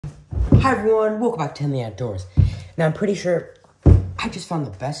Hi everyone, welcome back to In the Outdoors. Now I'm pretty sure I just found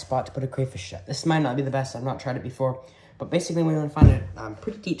the best spot to put a crayfish trap. This might not be the best, I've not tried it before, but basically we want to find a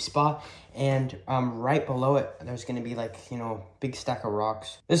pretty deep spot, and right below it there's going to be like, you know, big stack of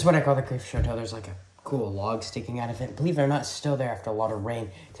rocks. This is what I call the crayfish hotel. There's like a cool log sticking out of it. Believe it or not, it's still there after a lot of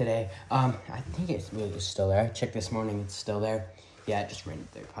rain today. I think it was still there. I checked this morning, it's still there. Yeah, it just rained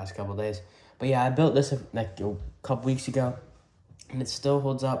the past couple days. But yeah, I built this like a couple weeks ago, and it still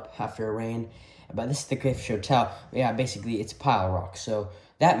holds up after a rain. But this is the Crayfish Hotel. Yeah, basically it's a pile of rocks. So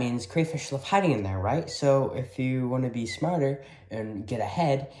that means crayfish live hiding in there, right? So if you want to be smarter and get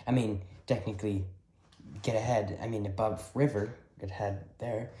ahead, I mean, technically get ahead, I mean above river, get ahead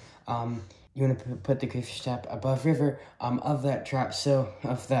there. You want to put the crayfish trap above river of that trap. So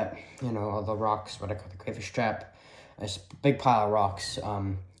of that, you know, all the rocks, what I call the crayfish trap. It's a big pile of rocks.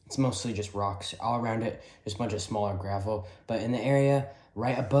 It's mostly just rocks all around it. There's a bunch of smaller gravel. But in the area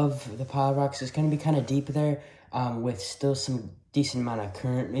right above the pile of rocks, it's going to be kind of deep there with still some decent amount of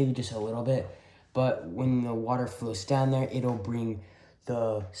current, maybe just a little bit. But when the water flows down there, it'll bring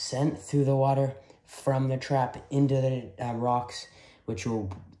the scent through the water from the trap into the rocks, which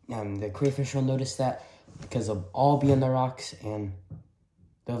will, the crayfish will notice that because they'll all be in the rocks and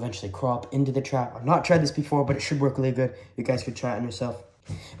they'll eventually crawl up into the trap. I've not tried this before, but it should work really good. You guys could try it on yourself.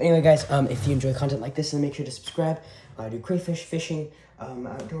 Anyway, guys, if you enjoy content like this, then make sure to subscribe. I do crayfish fishing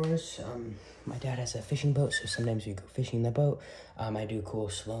outdoors. My dad has a fishing boat, so sometimes we go fishing in the boat. I do cool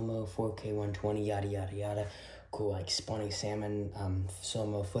slow-mo, 4K 120, yada, yada, yada. Cool, like, spawning salmon,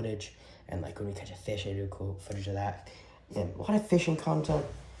 slow-mo footage. And, like, when we catch a fish, I do cool footage of that. And a lot of fishing content,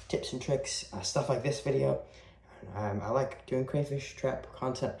 tips and tricks, stuff like this video. I like doing crayfish trap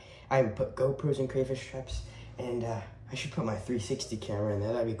content. I put GoPros in crayfish traps, and I should put my 360 camera in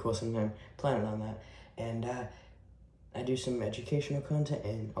there. That'd be cool sometime. Planning on that. And I do some educational content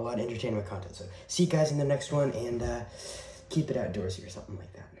and a lot of entertainment content. So see you guys in the next one, and keep it outdoorsy or something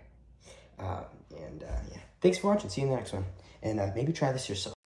like that. Yeah, thanks for watching. See you in the next one. And maybe try this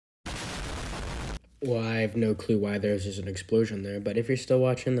yourself. Well, I have no clue why there's just an explosion there, but if you're still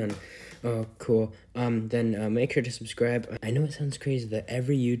watching, then oh, cool. Then make sure to subscribe. I know it sounds crazy that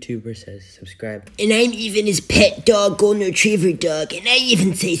every YouTuber says subscribe. And I'm even his pet dog, golden retriever dog, and I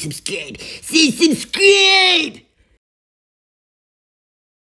even say subscribe. Say subscribe!